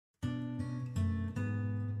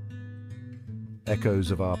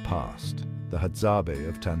echoes of our past, the Hadzabe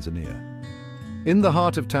of Tanzania. In the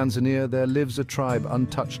heart of Tanzania, there lives a tribe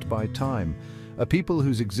untouched by time, a people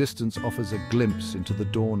whose existence offers a glimpse into the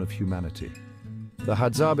dawn of humanity. The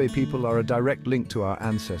Hadzabe people are a direct link to our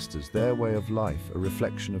ancestors, their way of life, a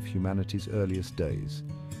reflection of humanity's earliest days.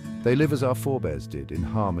 They live as our forebears did, in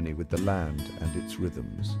harmony with the land and its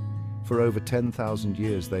rhythms. For over 10,000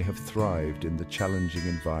 years, they have thrived in the challenging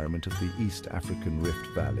environment of the East African Rift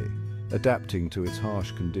Valley, adapting to its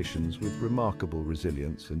harsh conditions with remarkable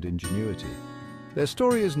resilience and ingenuity. Their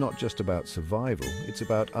story is not just about survival, it's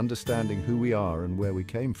about understanding who we are and where we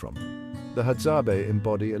came from. The Hadzabe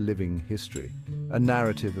embody a living history, a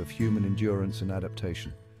narrative of human endurance and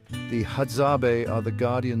adaptation. The Hadzabe are the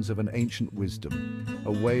guardians of an ancient wisdom,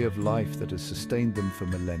 a way of life that has sustained them for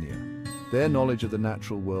millennia. Their knowledge of the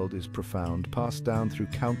natural world is profound, passed down through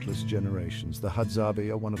countless generations. The Hadzabe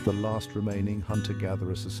are one of the last remaining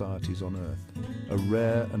hunter-gatherer societies on Earth, a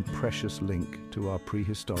rare and precious link to our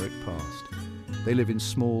prehistoric past. They live in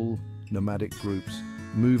small, nomadic groups,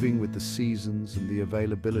 moving with the seasons and the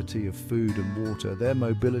availability of food and water. Their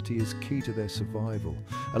mobility is key to their survival,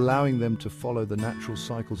 allowing them to follow the natural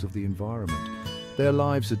cycles of the environment. Their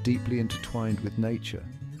lives are deeply intertwined with nature.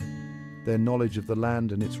 Their knowledge of the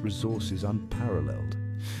land and its resources unparalleled.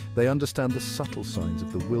 They understand the subtle signs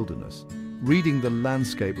of the wilderness, reading the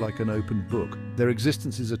landscape like an open book. Their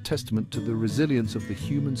existence is a testament to the resilience of the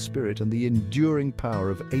human spirit and the enduring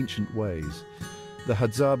power of ancient ways. The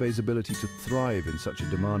Hadzabe's ability to thrive in such a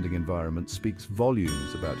demanding environment speaks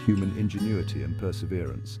volumes about human ingenuity and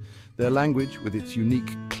perseverance. Their language, with its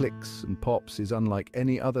unique clicks and pops, is unlike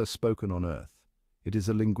any other spoken on Earth. It is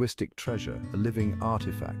a linguistic treasure, a living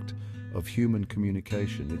artifact of human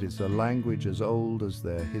communication. It is a language as old as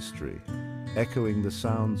their history, echoing the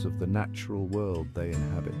sounds of the natural world they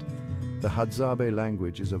inhabit. The Hadzabe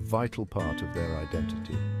language is a vital part of their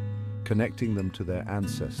identity, connecting them to their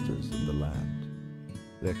ancestors and the land.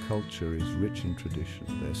 Their culture is rich in tradition,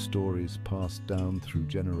 their stories passed down through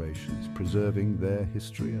generations, preserving their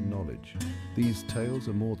history and knowledge. These tales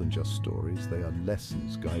are more than just stories, they are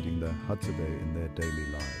lessons guiding the Hadzabe in their daily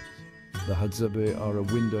lives. The Hadzabe are a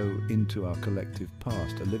window into our collective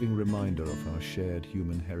past, a living reminder of our shared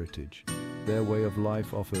human heritage. Their way of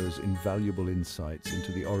life offers invaluable insights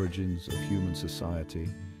into the origins of human society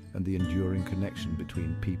and the enduring connection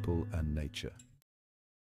between people and nature.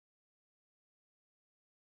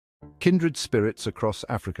 Kindred spirits across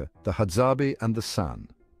Africa, the Hadzabe and the San.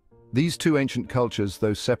 These two ancient cultures,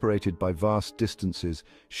 though separated by vast distances,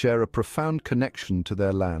 share a profound connection to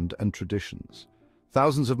their land and traditions.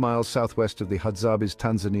 Thousands of miles southwest of the Hadzabe's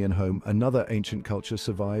Tanzanian home, another ancient culture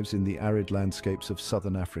survives in the arid landscapes of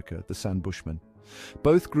southern Africa, the San Bushmen.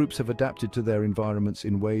 Both groups have adapted to their environments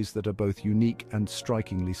in ways that are both unique and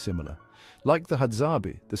strikingly similar. Like the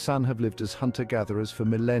Hadzabe, the San have lived as hunter-gatherers for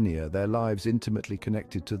millennia, their lives intimately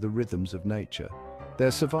connected to the rhythms of nature. Their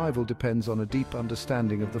survival depends on a deep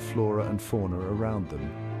understanding of the flora and fauna around them.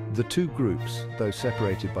 The two groups, though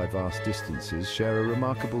separated by vast distances, share a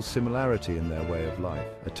remarkable similarity in their way of life,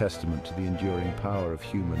 a testament to the enduring power of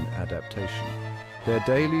human adaptation. Their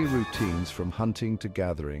daily routines, from hunting to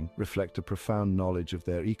gathering, reflect a profound knowledge of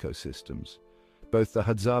their ecosystems. Both the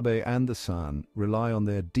Hadzabe and the San rely on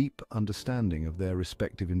their deep understanding of their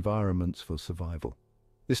respective environments for survival.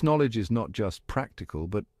 This knowledge is not just practical,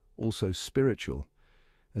 but also spiritual,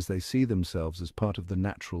 as they see themselves as part of the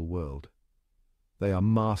natural world. They are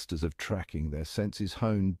masters of tracking, their senses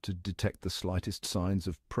honed to detect the slightest signs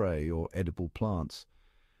of prey or edible plants.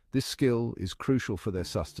 This skill is crucial for their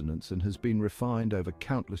sustenance and has been refined over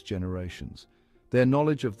countless generations. Their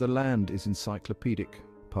knowledge of the land is encyclopedic,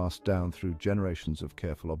 passed down through generations of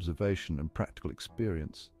careful observation and practical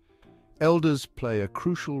experience. Elders play a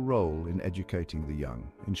crucial role in educating the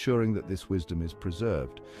young, ensuring that this wisdom is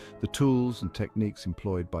preserved. The tools and techniques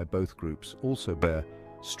employed by both groups also bear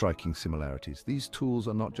striking similarities. These tools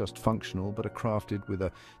are not just functional, but are crafted with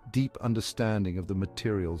a deep understanding of the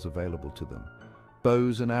materials available to them.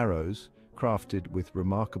 Bows and arrows, crafted with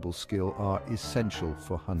remarkable skill, are essential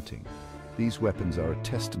for hunting. These weapons are a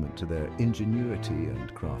testament to their ingenuity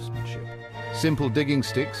and craftsmanship. Simple digging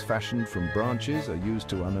sticks fashioned from branches are used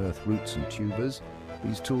to unearth roots and tubers.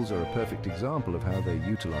 These tools are a perfect example of how they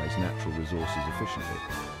utilize natural resources efficiently.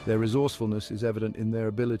 Their resourcefulness is evident in their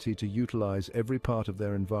ability to utilize every part of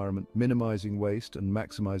their environment, minimizing waste and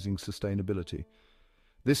maximizing sustainability.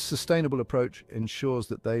 This sustainable approach ensures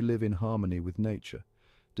that they live in harmony with nature.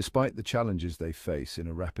 Despite the challenges they face in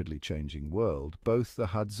a rapidly changing world, both the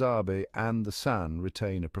Hadzabe and the San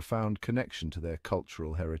retain a profound connection to their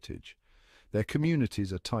cultural heritage. Their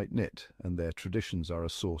communities are tight-knit, and their traditions are a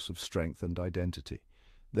source of strength and identity.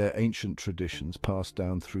 Their ancient traditions, passed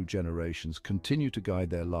down through generations, continue to guide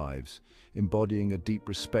their lives, embodying a deep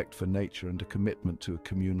respect for nature and a commitment to a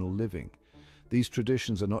communal living. These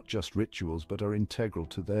traditions are not just rituals, but are integral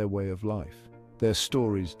to their way of life. Their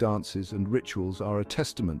stories, dances, and rituals are a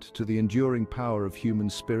testament to the enduring power of human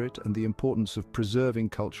spirit and the importance of preserving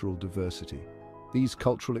cultural diversity. These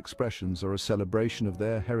cultural expressions are a celebration of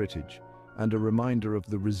their heritage and a reminder of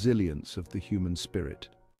the resilience of the human spirit.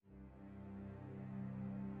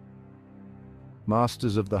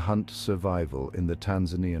 Masters of the hunt survival in the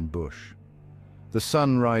Tanzanian bush. The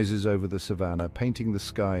sun rises over the savannah, painting the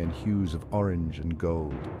sky in hues of orange and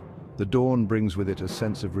gold. The dawn brings with it a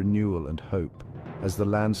sense of renewal and hope, as the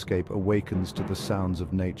landscape awakens to the sounds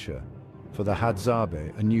of nature. For the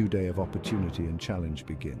Hadzabe, a new day of opportunity and challenge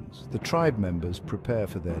begins. The tribe members prepare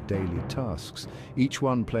for their daily tasks, each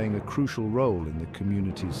one playing a crucial role in the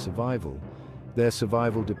community's survival. Their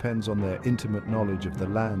survival depends on their intimate knowledge of the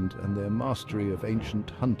land and their mastery of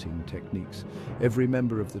ancient hunting techniques. Every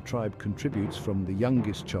member of the tribe contributes, from the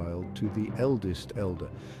youngest child to the eldest elder.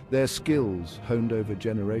 Their skills, honed over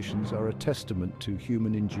generations, are a testament to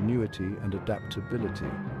human ingenuity and adaptability.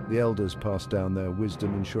 The elders pass down their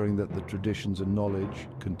wisdom, ensuring that the traditions and knowledge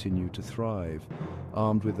continue to thrive.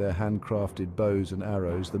 Armed with their handcrafted bows and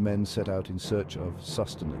arrows, the men set out in search of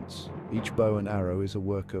sustenance. Each bow and arrow is a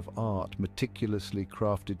work of art, meticulously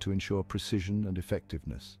crafted to ensure precision and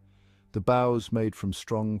effectiveness. The bows, made from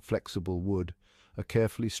strong, flexible wood, are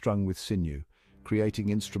carefully strung with sinew, creating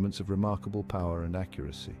instruments of remarkable power and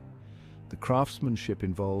accuracy. The craftsmanship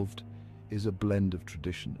involved is a blend of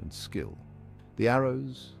tradition and skill. The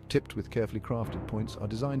arrows, tipped with carefully crafted points, are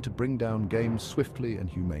designed to bring down game swiftly and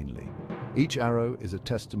humanely. Each arrow is a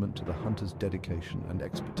testament to the hunter's dedication and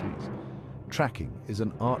expertise. Tracking is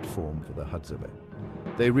an art form for the Hadzabe.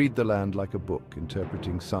 They read the land like a book,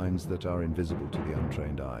 interpreting signs that are invisible to the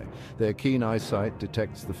untrained eye. Their keen eyesight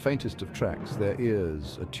detects the faintest of tracks, their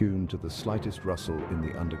ears attuned to the slightest rustle in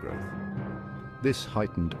the undergrowth. This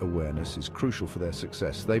heightened awareness is crucial for their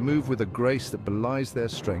success. They move with a grace that belies their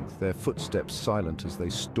strength, their footsteps silent as they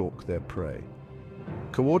stalk their prey.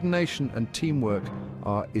 Coordination and teamwork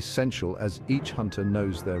are essential, as each hunter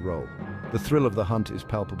knows their role. The thrill of the hunt is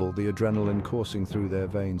palpable, the adrenaline coursing through their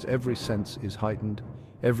veins. Every sense is heightened,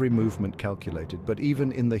 every movement calculated. But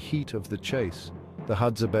even in the heat of the chase, the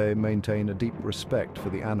Hadzabe maintain a deep respect for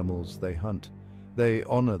the animals they hunt. They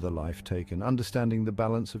honor the life taken, understanding the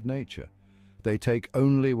balance of nature. They take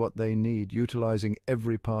only what they need, utilizing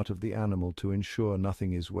every part of the animal to ensure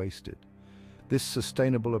nothing is wasted. This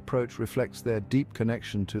sustainable approach reflects their deep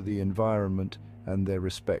connection to the environment and their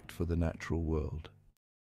respect for the natural world.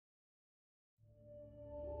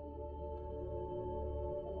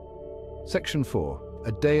 Section 4.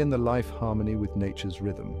 A day in the life harmony with nature's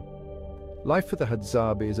rhythm. Life for the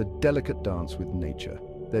Hadzabe is a delicate dance with nature,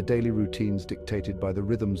 their daily routines dictated by the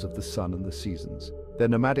rhythms of the sun and the seasons. Their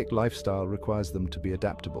nomadic lifestyle requires them to be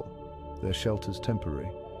adaptable, their shelters temporary,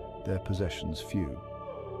 their possessions few.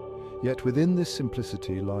 Yet within this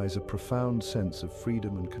simplicity lies a profound sense of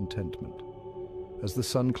freedom and contentment. As the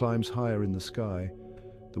sun climbs higher in the sky,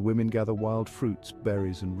 the women gather wild fruits,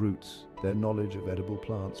 berries, and roots, their knowledge of edible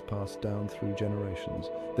plants passed down through generations.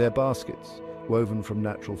 Their baskets, woven from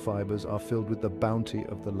natural fibers, are filled with the bounty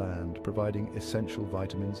of the land, providing essential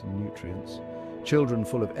vitamins and nutrients. Children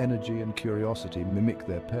full of energy and curiosity mimic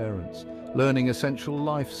their parents, learning essential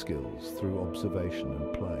life skills through observation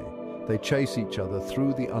and play. They chase each other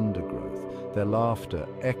through the undergrowth, their laughter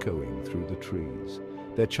echoing through the trees.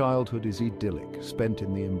 Their childhood is idyllic, spent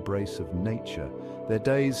in the embrace of nature, their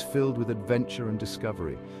days filled with adventure and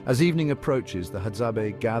discovery. As evening approaches, the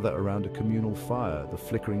Hadzabe gather around a communal fire, the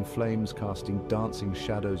flickering flames casting dancing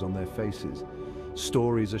shadows on their faces.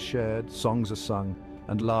 Stories are shared, songs are sung,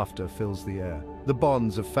 and laughter fills the air. The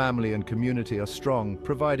bonds of family and community are strong,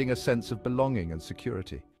 providing a sense of belonging and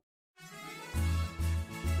security.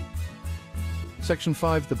 Section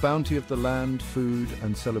 5. The bounty of the land, food,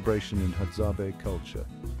 and celebration in Hadzabe culture.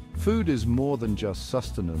 Food is more than just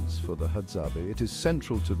sustenance for the Hadzabe. It is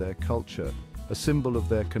central to their culture, a symbol of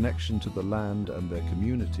their connection to the land and their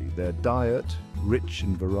community. Their diet, rich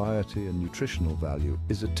in variety and nutritional value,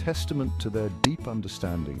 is a testament to their deep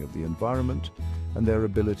understanding of the environment and their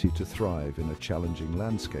ability to thrive in a challenging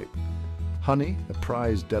landscape. Honey, a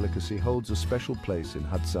prized delicacy, holds a special place in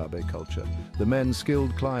Hadzabe culture. The men,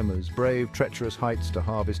 skilled climbers, brave treacherous heights to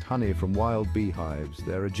harvest honey from wild beehives,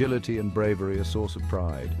 their agility and bravery a source of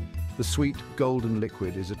pride. The sweet, golden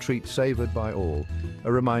liquid is a treat savored by all,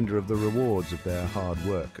 a reminder of the rewards of their hard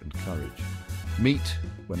work and courage. Meat,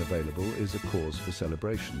 when available, is a cause for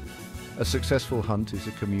celebration. A successful hunt is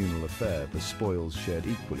a communal affair, the spoils shared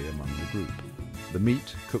equally among the group. The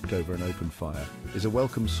meat, cooked over an open fire, is a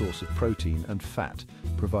welcome source of protein and fat,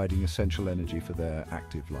 providing essential energy for their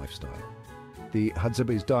active lifestyle. The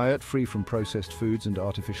Hadzabe's diet, free from processed foods and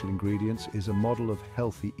artificial ingredients, is a model of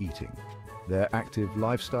healthy eating. Their active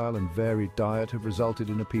lifestyle and varied diet have resulted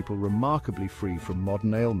in a people remarkably free from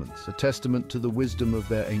modern ailments, a testament to the wisdom of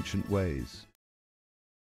their ancient ways.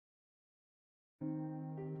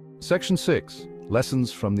 Section 6.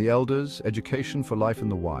 Lessons from the Elders, Education for Life in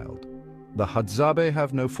the Wild. The Hadzabe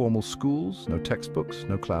have no formal schools, no textbooks,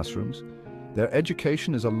 no classrooms. Their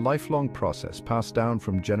education is a lifelong process passed down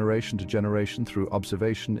from generation to generation through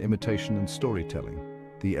observation, imitation, and storytelling.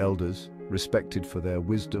 The elders, respected for their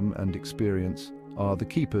wisdom and experience, are the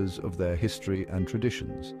keepers of their history and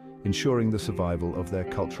traditions, ensuring the survival of their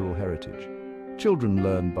cultural heritage. Children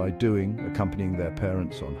learn by doing, accompanying their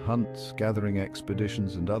parents on hunts, gathering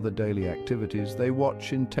expeditions, and other daily activities. They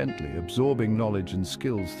watch intently, absorbing knowledge and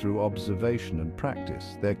skills through observation and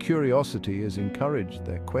practice. Their curiosity is encouraged,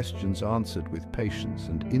 their questions answered with patience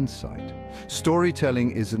and insight. Storytelling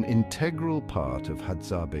is an integral part of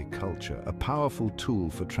Hadzabe culture, a powerful tool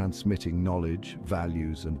for transmitting knowledge,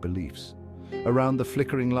 values, and beliefs. Around the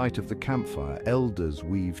flickering light of the campfire, elders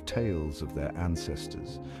weave tales of their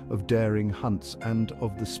ancestors, of daring hunts, and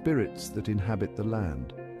of the spirits that inhabit the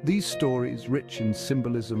land. These stories, rich in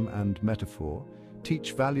symbolism and metaphor,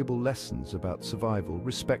 teach valuable lessons about survival,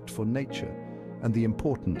 respect for nature, and the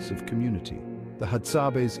importance of community. The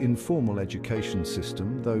Hadzabe's informal education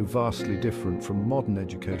system, though vastly different from modern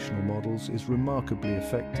educational models, is remarkably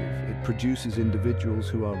effective. It produces individuals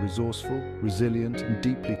who are resourceful, resilient, and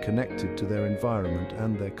deeply connected to their environment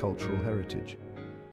and their cultural heritage.